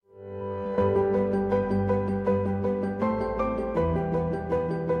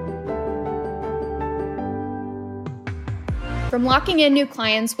From locking in new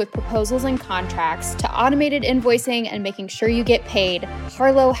clients with proposals and contracts to automated invoicing and making sure you get paid,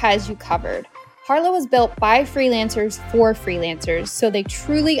 Harlow has you covered. Harlow is built by freelancers for freelancers, so they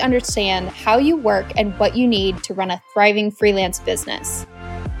truly understand how you work and what you need to run a thriving freelance business.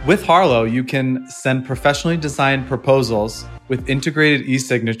 With Harlow, you can send professionally designed proposals with integrated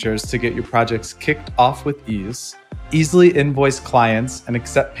e-signatures to get your projects kicked off with ease, easily invoice clients and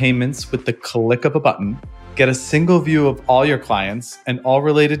accept payments with the click of a button, get a single view of all your clients and all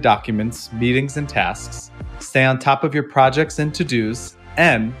related documents, meetings, and tasks, stay on top of your projects and to-dos,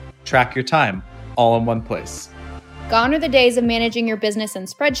 and track your time all in one place. Gone are the days of managing your business in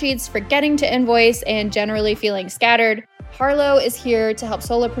spreadsheets, forgetting to invoice, and generally feeling scattered. Harlow is here to help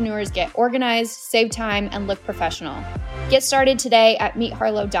solopreneurs get organized, save time, and look professional. Get started today at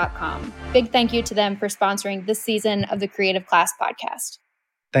meetharlow.com. Big thank you to them for sponsoring this season of the Creative Class podcast.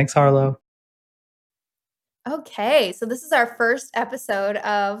 Thanks, Harlow. Okay, so this is our first episode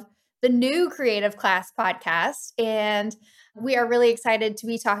of the new Creative Class podcast, and we are really excited to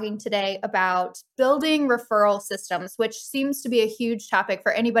be talking today about building referral systems, which seems to be a huge topic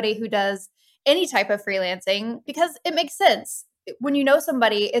for anybody who does any type of freelancing because it makes sense. When you know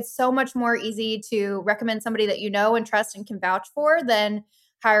somebody, it's so much more easy to recommend somebody that you know and trust and can vouch for than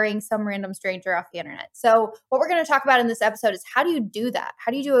hiring some random stranger off the internet. So what we're going to talk about in this episode is how do you do that?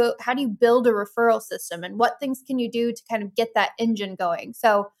 How do you build a referral system, and what things can you do to kind of get that engine going?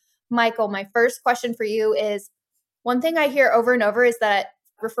 So Michael, my first question for you is, one thing I hear over and over is that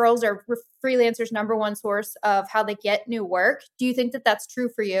referrals are freelancers' number one source of how they get new work. Do you think that that's true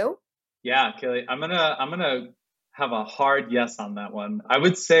for you? Yeah, Kelly, I'm gonna have a hard yes on that one. I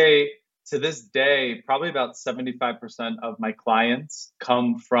would say to this day, probably about 75% of my clients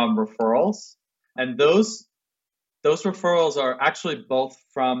come from referrals. And those referrals are actually both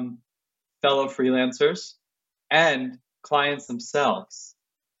from fellow freelancers and clients themselves.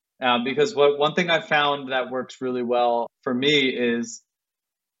 Because one thing I found that works really well for me is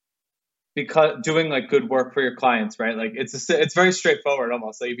because doing like good work for your clients, right? Like it's very straightforward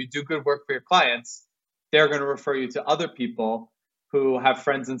almost. Like if you do good work for your clients, they're going to refer you to other people who have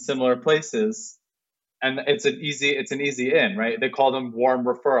friends in similar places, and it's an easy in, right? They call them warm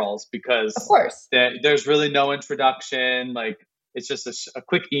referrals because of course there's really no introduction. Like it's just a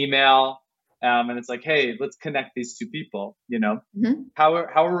quick email, and it's like, hey, let's connect these two people. You know, Mm-hmm. How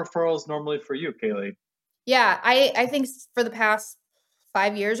are referrals normally for you, Kaylee? Yeah, I think for the past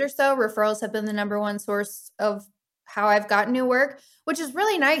 5 years or so, referrals have been the number one source of how I've gotten new work, which is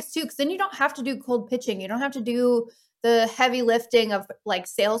really nice too, because then you don't have to do cold pitching. You don't have to do the heavy lifting of like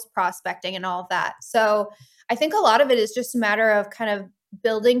sales prospecting and all of that. So I think a lot of it is just a matter of kind of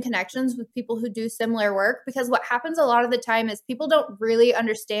building connections with people who do similar work, because what happens a lot of the time is people don't really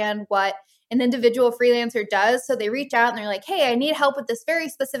understand what an individual freelancer does. So they reach out and they're like, hey, I need help with this very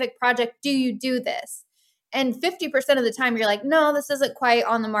specific project. Do you do this? And 50% of the time you're like, no, this isn't quite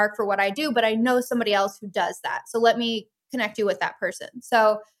on the mark for what I do, but I know somebody else who does that. So let me connect you with that person.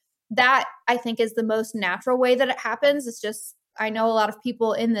 So that I think is the most natural way that it happens. It's just, I know a lot of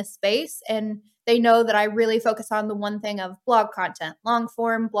people in this space and they know that I really focus on the one thing of blog content, long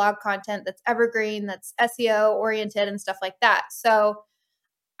form blog content that's evergreen, that's SEO oriented and stuff like that. So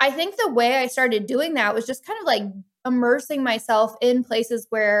I think the way I started doing that was just kind of like immersing myself in places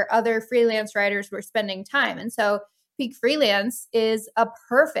where other freelance writers were spending time. And so Peak Freelance is a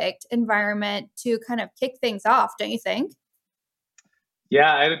perfect environment to kind of kick things off, don't you think?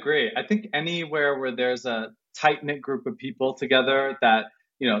 Yeah, I'd agree. I think anywhere where there's a tight-knit group of people together that,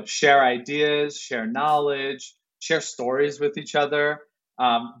 you know, share ideas, share knowledge, share stories with each other.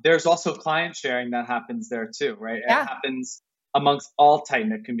 There's also client sharing that happens there too, right? Yeah. It happens amongst all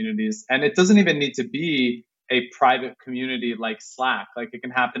tight-knit communities. And it doesn't even need to be a private community like Slack. Like it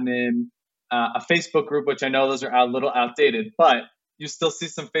can happen in a Facebook group, which I know those are a little outdated, but you still see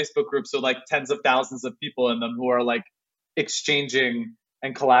some Facebook groups with like tens of thousands of people in them who are like exchanging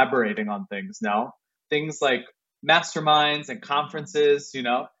and collaborating on things. No, things like masterminds and conferences. You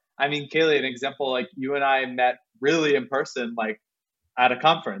know, I mean, Kaylee, an example, like you and I met really in person, like at a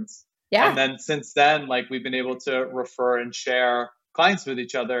conference. Yeah. And then since then, like we've been able to refer and share clients with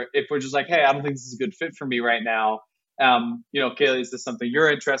each other. If we're just like, hey, I don't think this is a good fit for me right now. You know, Kaylee, is this something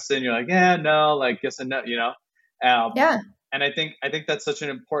you're interested in? You're like, yeah, no, like yes and no, you know? Yeah. And I think that's such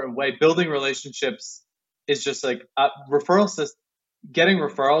an important way. Building relationships is just like getting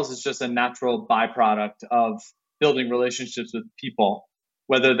referrals is just a natural byproduct of building relationships with people,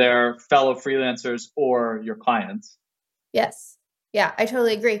 whether they're fellow freelancers or your clients. Yes. Yeah, I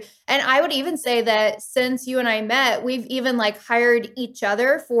totally agree. And I would even say that since you and I met, we've even like hired each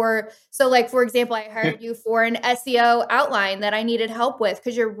other so like, for example, I hired you for an SEO outline that I needed help with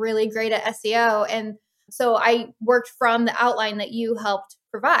because you're really great at SEO. And so I worked from the outline that you helped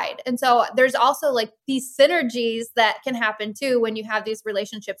provide. And so there's also like these synergies that can happen too when you have these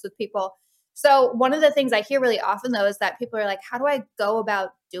relationships with people. So one of the things I hear really often though is that people are like, how do I go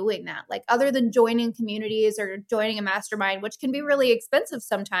about doing that? Like other than joining communities or joining a mastermind, which can be really expensive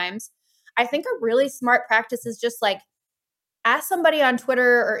sometimes, I think a really smart practice is just like ask somebody on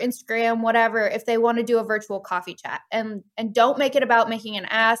Twitter or Instagram, whatever, if they want to do a virtual coffee chat and don't make it about making an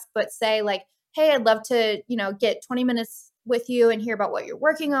ask, but say like, hey, I'd love to, get 20 minutes with you and hear about what you're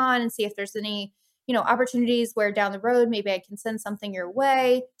working on and see if there's any, opportunities where down the road, maybe I can send something your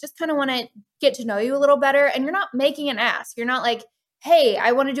way. Just kind of want to get to know you a little better. And you're not making an ask. You're not like, hey,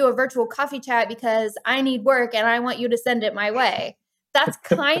 I want to do a virtual coffee chat because I need work and I want you to send it my way. That's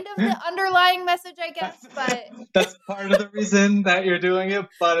kind of the underlying message, I guess, but that's part of the reason that you're doing it,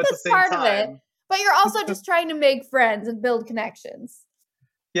 but at the that's same part of it. time, But you're also just trying to make friends and build connections.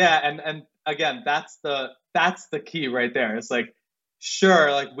 yeah, and again, that's the key right there. It's like,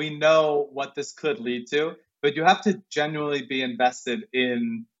 sure, like we know what this could lead to, but you have to genuinely be invested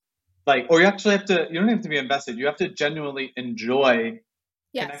in like, or you actually have to, you don't have to be invested. You have to genuinely enjoy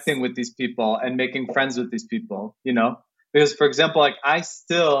connecting with these people and making friends with these people, because for example, like I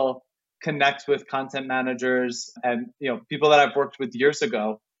still connect with content managers and, people that I've worked with years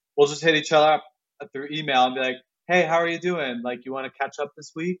ago. We'll just hit each other up through email and be like, hey, how are you doing? Like, you want to catch up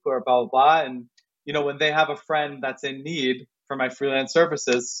this week or blah, blah, blah. And, when they have a friend that's in need for my freelance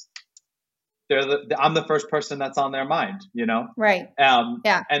services, I'm the first person that's on their mind, Right.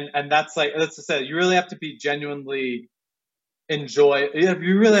 Yeah. And that's like, that's to say, you really have to be genuinely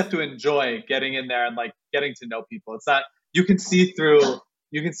you really have to enjoy getting in there and like getting to know people. It's not, you can see through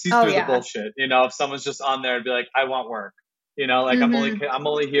the bullshit, if someone's just on there and be like, I want work, like I'm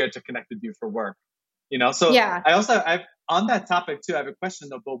only here to connect with you for work, so yeah. I've on that topic too, I have a question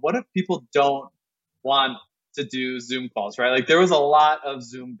though, but what if people don't want to do Zoom calls, right? Like there was a lot of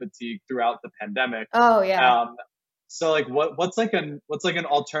Zoom fatigue throughout the pandemic. Oh yeah. So like what's like an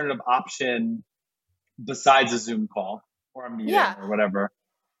alternative option besides a Zoom call or a meeting or whatever?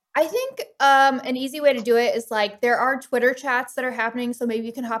 I think an easy way to do it is like there are Twitter chats that are happening. So maybe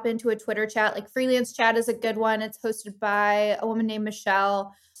you can hop into a Twitter chat. Like freelance chat is a good one. It's hosted by a woman named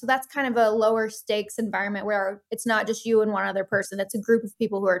Michelle. So that's kind of a lower stakes environment where it's not just you and one other person. It's a group of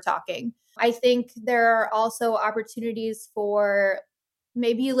people who are talking. I think there are also opportunities for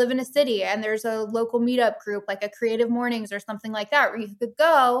maybe you live in a city and there's a local meetup group like a Creative Mornings or something like that where you could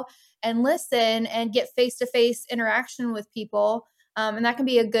go and listen and get face-to-face interaction with people. And that can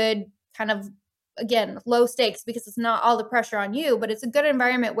be a good kind of, again, low stakes because it's not all the pressure on you, but it's a good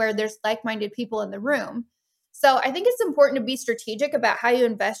environment where there's like-minded people in the room. So I think it's important to be strategic about how you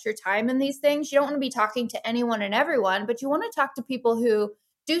invest your time in these things. You don't want to be talking to anyone and everyone, but you want to talk to people who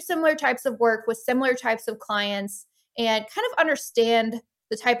do similar types of work with similar types of clients and kind of understand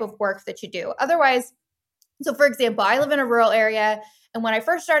the type of work that you do. Otherwise, so for example, I live in a rural area. And when I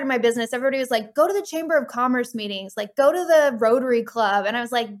first started my business, everybody was like, go to the Chamber of Commerce meetings, like go to the Rotary Club. And I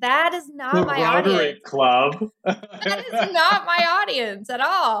was like, that is not my Rotary audience. Club. That is not my audience at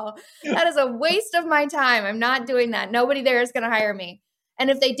all. That is a waste of my time. I'm not doing that. Nobody there is going to hire me. And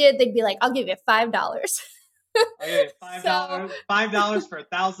if they did, they'd be like, I'll give you $5. Okay, $5 for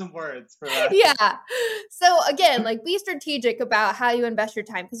 1,000 words for that. Yeah. So again, like be strategic about how you invest your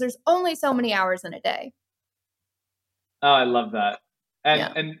time because there's only so many hours in a day. Oh, I love that.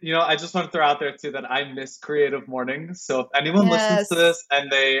 And I just want to throw out there too that I miss Creative Mornings. So if anyone listens to this and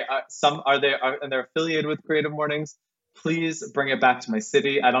they're affiliated with Creative Mornings, please bring it back to my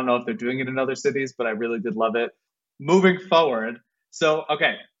city. I don't know if they're doing it in other cities, but I really did love it. Moving forward, so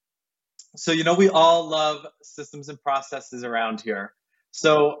okay. So we all love systems and processes around here.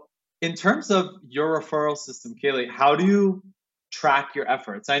 So in terms of your referral system, Kaylee, how do you track your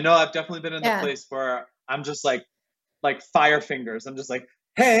efforts? I know I've definitely been in the place where I'm just like fire fingers. I'm just like,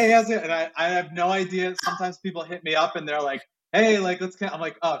 hey, how's it? And I have no idea. Sometimes people hit me up and they're like, hey, like, let's connect. I'm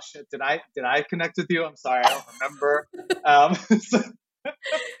like, oh shit, did I connect with you? I'm sorry, I don't remember. I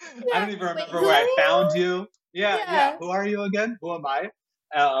don't even remember where I found you. Yeah. Who are you again? Who am I?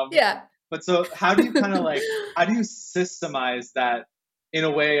 But so how do you kind of how do you systemize that in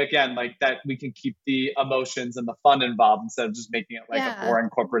a way, again, like that we can keep the emotions and the fun involved instead of just making it like a boring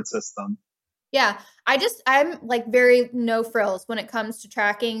corporate system? Yeah, I'm like very no frills when it comes to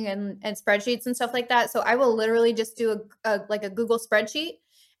tracking and spreadsheets and stuff like that. So I will literally just do a Google spreadsheet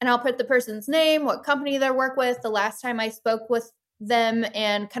and I'll put the person's name, what company they work with, the last time I spoke with them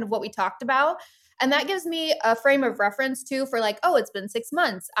and kind of what we talked about. And that gives me a frame of reference too for like, oh, it's been 6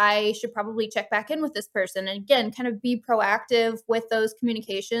 months. I should probably check back in with this person. And again, kind of be proactive with those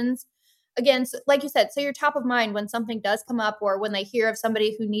communications. Again, so, like you said, so you're top of mind when something does come up or when they hear of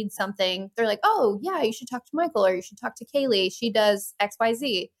somebody who needs something, they're like, oh, yeah, you should talk to Michael or you should talk to Kaylee. She does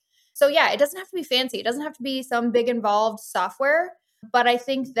XYZ. So yeah, it doesn't have to be fancy. It doesn't have to be some big involved software. But I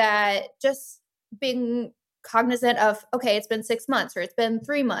think that just being cognizant of, okay, it's been 6 months or it's been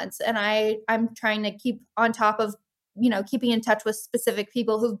 3 months. And I'm trying to keep on top of, keeping in touch with specific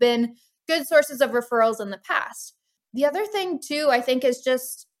people who've been good sources of referrals in the past. The other thing too, I think is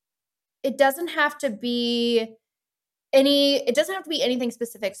just, it doesn't have to be anything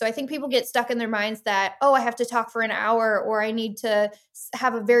specific. So I think people get stuck in their minds that, oh, I have to talk for an hour or I need to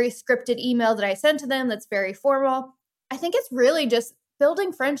have a very scripted email that I send to them that's very formal. I think it's really just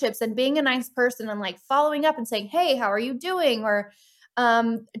building friendships and being a nice person and like following up and saying, hey, how are you doing? Or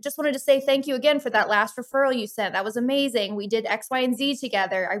just wanted to say thank you again for that last referral you sent. That was amazing. We did X, Y, and Z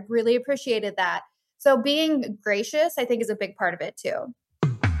together. I really appreciated that. So being gracious, I think, is a big part of it too.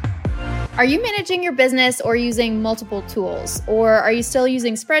 Are you managing your business or using multiple tools? Or are you still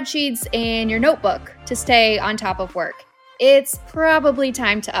using spreadsheets and your notebook to stay on top of work? It's probably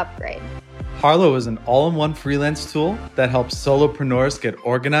time to upgrade. Harlow is an all-in-one freelance tool that helps solopreneurs get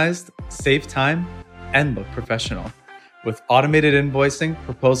organized, save time, and look professional. With automated invoicing,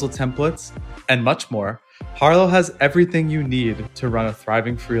 proposal templates, and much more, Harlow has everything you need to run a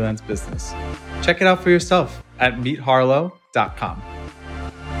thriving freelance business. Check it out for yourself at meetharlow.com.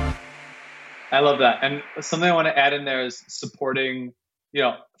 I love that. And something I want to add in there is supporting,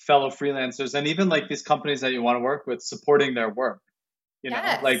 fellow freelancers and even like these companies that you want to work with, supporting their work,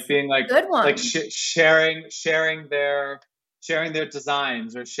 Yes. like being like, Good one. like sharing their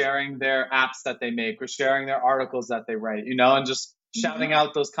designs or sharing their apps that they make or sharing their articles that they write, and just shouting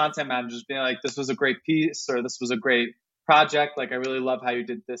out those content managers, being like, this was a great piece or this was a great project. Like, I really love how you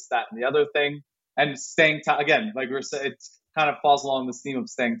did this, that, and the other thing. And staying again, like we were saying, it kind of falls along this theme of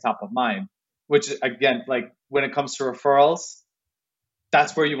staying top of mind. Which again, like when it comes to referrals,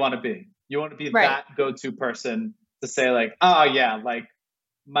 that's where you want to be. You want to be that go-to person to say like, oh yeah, like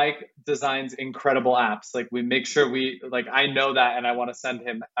Mike designs incredible apps. Like we make sure I know that and I want to send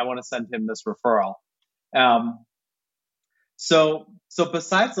him this referral. So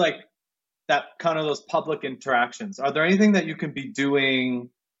besides like that kind of those public interactions, are there anything that you can be doing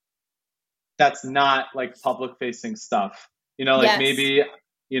that's not like public facing stuff? Yes. Maybe,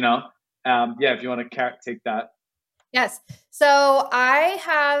 if you want to take that. Yes. So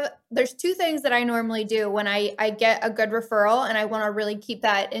there's two things that I normally do when I get a good referral and I want to really keep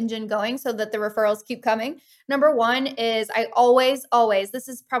that engine going so that the referrals keep coming. Number one is I always, this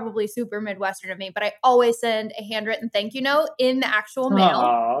is probably super Midwestern of me, but I always send a handwritten thank you note in the actual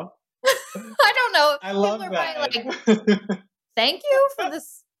mail. I don't know. I love that. Like, thank you for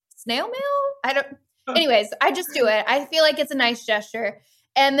this snail mail. Anyways, I just do it. I feel like it's a nice gesture.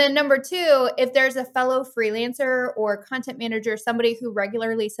 And then number two, if there's a fellow freelancer or content manager, somebody who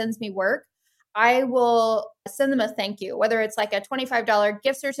regularly sends me work, I will send them a thank you, whether it's like a $25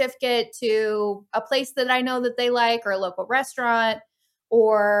 gift certificate to a place that I know that they like or a local restaurant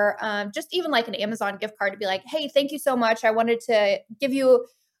or just even like an Amazon gift card to be like, hey, thank you so much. I wanted to give you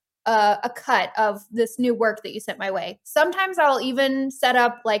a cut of this new work that you sent my way. Sometimes I'll even set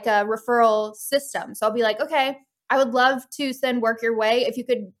up like a referral system. So I'll be like, okay, I would love to send work your way. If you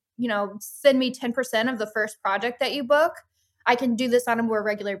could, send me 10% of the first project that you book, I can do this on a more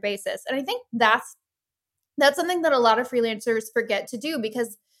regular basis. And I think that's something that a lot of freelancers forget to do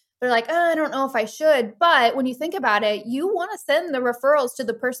because they're like, oh, I don't know if I should. But when you think about it, you want to send the referrals to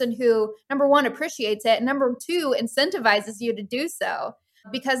the person who, number one, appreciates it, and number two, incentivizes you to do so.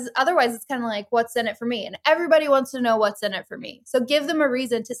 Because otherwise it's kind of like, what's in it for me? And everybody wants to know what's in it for me. So give them a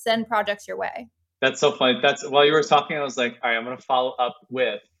reason to send projects your way. That's so funny. While you were talking, I was like, all right, I'm going to follow up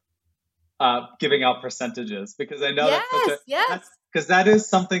with giving out percentages because I know because that is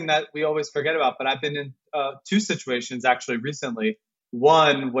something that we always forget about. But I've been in two situations actually recently.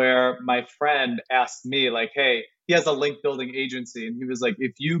 One where my friend asked me like, hey, he has a link building agency. And he was like,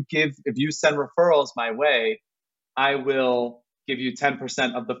 if you send referrals my way, I will give you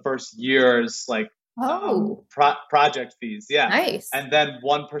 10% of the first year's like project fees. Yeah. Nice. And then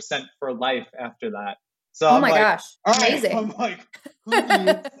 1% for life after that. So oh my gosh. Amazing. I'm like,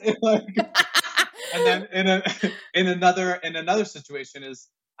 and then in another situation is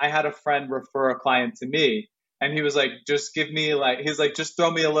I had a friend refer a client to me and he was like, just give me just throw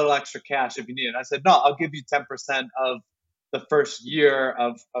me a little extra cash if you need it. I said, no, I'll give you 10% of the first year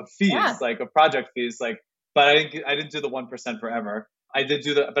of fees, like of project fees. Like, but I didn't do the 1% forever. I did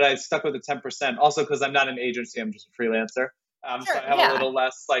do but I stuck with the 10%. Also, because I'm not an agency, I'm just a freelancer. So Sure. I have a Yeah. little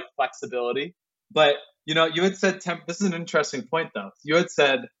less like flexibility. But you had said 10. This is an interesting point, though. You had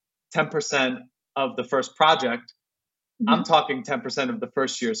said 10% of the first project. I'm Mhm. talking 10% of the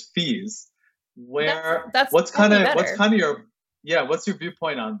first year's fees. That's What's kind probably of better. your what's your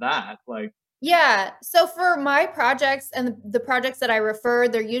viewpoint on that? Like, Yeah. So for my projects and the projects that I refer,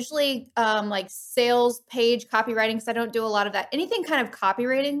 they're usually like sales page copywriting because I don't do a lot of that. Anything kind of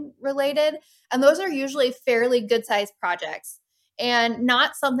copywriting related. And those are usually fairly good sized projects and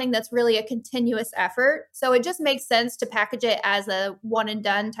not something that's really a continuous effort. So it just makes sense to package it as a one and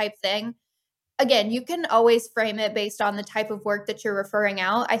done type thing. Again, you can always frame it based on the type of work that you're referring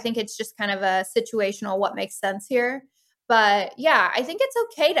out. I think it's just kind of a situational what makes sense here. But yeah, I think it's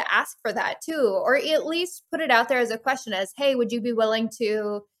okay to ask for that too, or at least put it out there as a question as, hey, would you be willing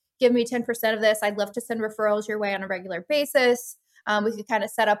to give me 10% of this? I'd love to send referrals your way on a regular basis. We could kind of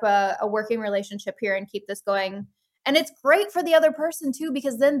set up a working relationship here and keep this going. And it's great for the other person too,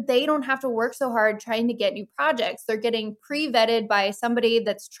 because then they don't have to work so hard trying to get new projects. They're getting pre-vetted by somebody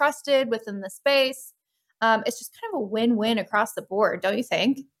that's trusted within the space. It's just kind of a win-win across the board, don't you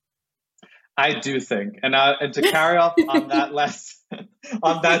think? I do think, and to carry off on that last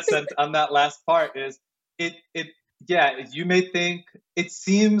on that last part is it yeah, you may think it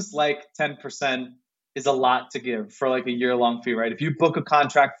seems like 10% is a lot to give for like a year-long fee, right? If you book a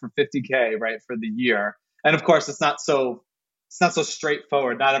contract for 50K, right, for the year, and of course it's not so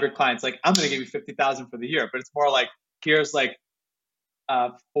straightforward. Not every client's like, I'm going to give you 50,000 for the year, but it's more like, here's like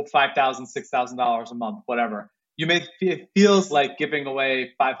 $5,000, $6,000 a month, whatever. It feels like giving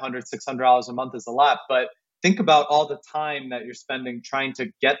away $500, $600 a month is a lot, but think about all the time that you're spending trying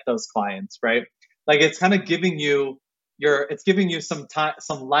to get those clients, right? Like it's kind of giving you it's giving you some time,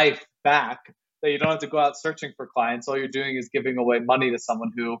 some life back that you don't have to go out searching for clients. All you're doing is giving away money to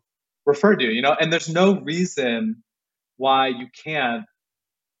someone who referred you, and there's no reason why you can't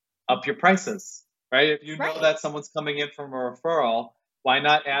up your prices, right? If you know Right. that someone's coming in from a referral, why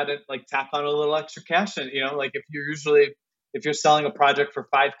not add it, like tack on a little extra cash? And, like if you're selling a project for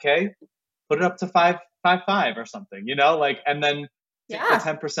 5K, put it up to 5.5 or something, like, and then take the Yeah.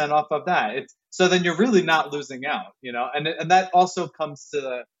 10% off of that. So then you're really not losing out, and that also comes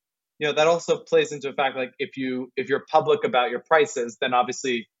to, that also plays into the fact, like if you're public about your prices, then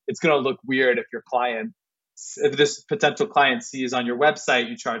obviously it's going to look weird if this potential client sees on your website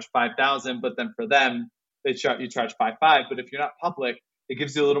you charge 5,000, but then for them you charge 5.5. But if you're not public, it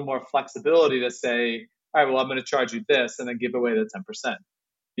gives you a little more flexibility to say, all right, well, I'm going to charge you this, and then give away the 10%.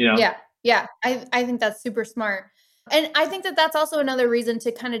 Yeah. Yeah. I think that's super smart. And I think that that's also another reason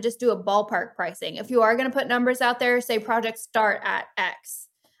to kind of just do a ballpark pricing. If you are going to put numbers out there, say projects start at X.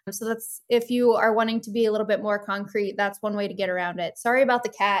 So that's if you are wanting to be a little bit more concrete, that's one way to get around it. Sorry about the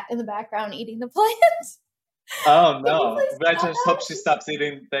cat in the background eating the plant. Oh Can you no! please But I stop just hope she stops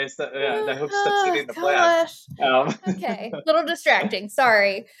eating. I hope she stops that? eating the plant. Gosh. Okay. Little distracting.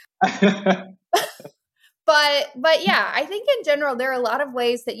 Sorry. But yeah, I think in general there are a lot of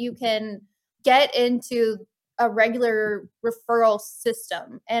ways that you can get into a regular referral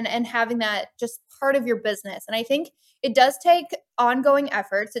system and having that just part of your business. And I think it does take ongoing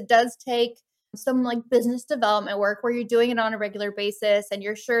efforts. It does take some like business development work where you're doing it on a regular basis and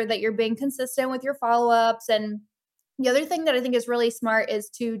you're sure that you're being consistent with your follow-ups. And the other thing that I think is really smart is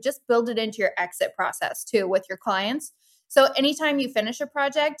to just build it into your exit process too with your clients. So anytime you finish a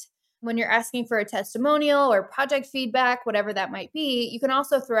project, when you're asking for a testimonial or project feedback, whatever that might be, you can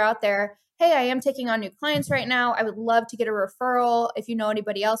also throw out there, hey, I am taking on new clients right now. I would love to get a referral. If you know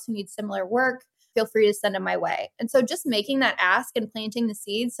anybody else who needs similar work, feel free to send them my way. And so just making that ask and planting the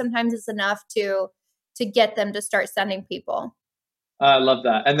seeds sometimes is enough to get them to start sending people. I love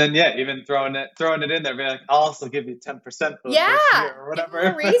that. And then even throwing it in there, being like, I'll also give you 10% for the first year or Give whatever.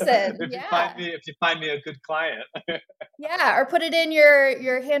 them a reason. If you find me a good client. Yeah, or put it in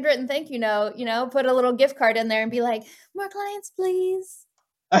your handwritten thank you note, put a little gift card in there and be like, more clients, please.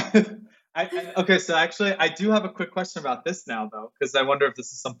 Okay, so actually, I do have a quick question about this now, though, because I wonder if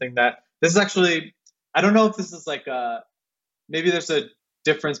this is something this is actually, I don't know if this is like maybe there's a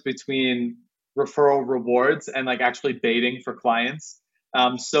difference between referral rewards and like actually baiting for clients.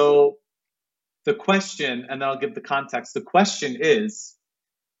 So the question, and then I'll give the context. The question is,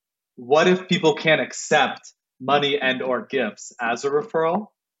 what if people can't accept money and or gifts as a referral?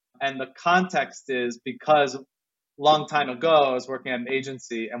 And the context is because long time ago, I was working at an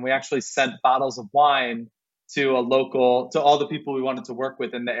agency and we actually sent bottles of wine to all the people we wanted to work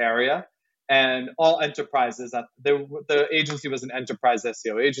with in the area, and all enterprises. The agency was an enterprise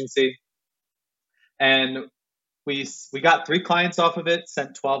SEO agency. And we got 3 clients off of it,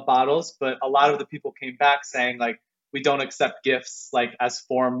 sent 12 bottles, but a lot of the people came back saying like, we don't accept gifts like as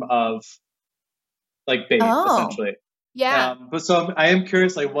form of like bait, Oh, essentially. yeah. But so I am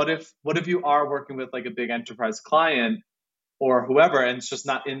curious, like, what if you are working with like a big enterprise client or whoever, and it's just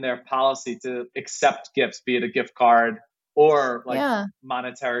not in their policy to accept gifts, be it a gift card or like Yeah.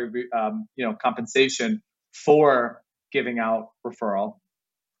 monetary, compensation for giving out referral?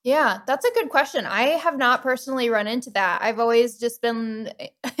 Yeah, that's a good question. I have not personally run into that. I've always just been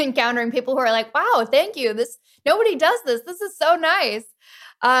encountering people who are like, "Wow, thank you. Nobody does this. This is so nice."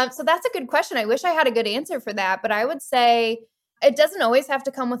 So that's a good question. I wish I had a good answer for that, but I would say it doesn't always have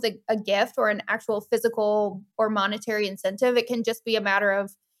to come with a gift or an actual physical or monetary incentive. It can just be a matter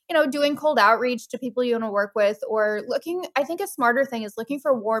of doing cold outreach to people you want to work with, or looking. I think a smarter thing is looking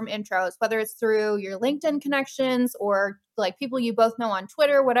for warm intros, whether it's through your LinkedIn connections or like people you both know on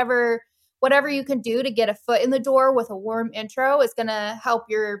Twitter, whatever you can do to get a foot in the door with a warm intro is going to help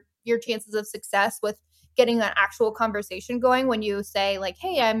your chances of success with getting that actual conversation going. When you say like,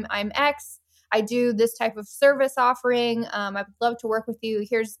 "Hey, I'm X. I do this type of service offering. I would love to work with you.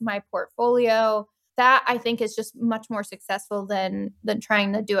 Here's my portfolio." That I think is just much more successful than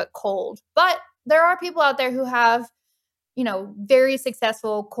trying to do it cold. But there are people out there who have, very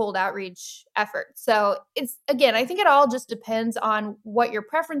successful cold outreach efforts. So again, I think it all just depends on what your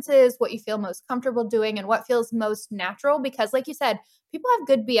preference is, what you feel most comfortable doing, and what feels most natural. Because like you said, people have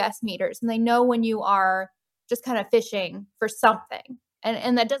good BS meters and they know when you are just kind of fishing for something.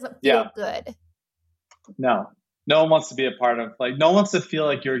 And that doesn't feel good. No one wants to be a part of, like, no one wants to feel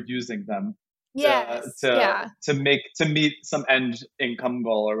like you're using them Yes. Yeah. to meet some end income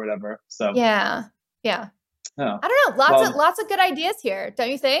goal or whatever. So yeah. Oh. I don't know. Lots of good ideas here, don't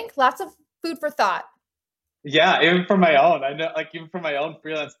you think? Lots of food for thought. Yeah, even for my own, I know, like even for my own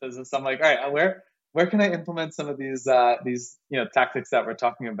freelance business, I'm like, all right, where can I implement some of these tactics that we're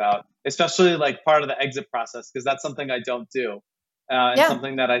talking about, especially like part of the exit process, because that's something I don't do, and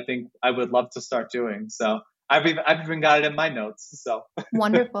something that I think I would love to start doing. So I've even got it in my notes. So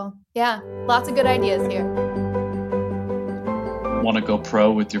wonderful. Yeah, lots of good ideas here. Want to go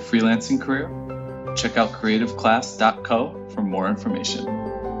pro with your freelancing career? Check out creativeclass.co for more information.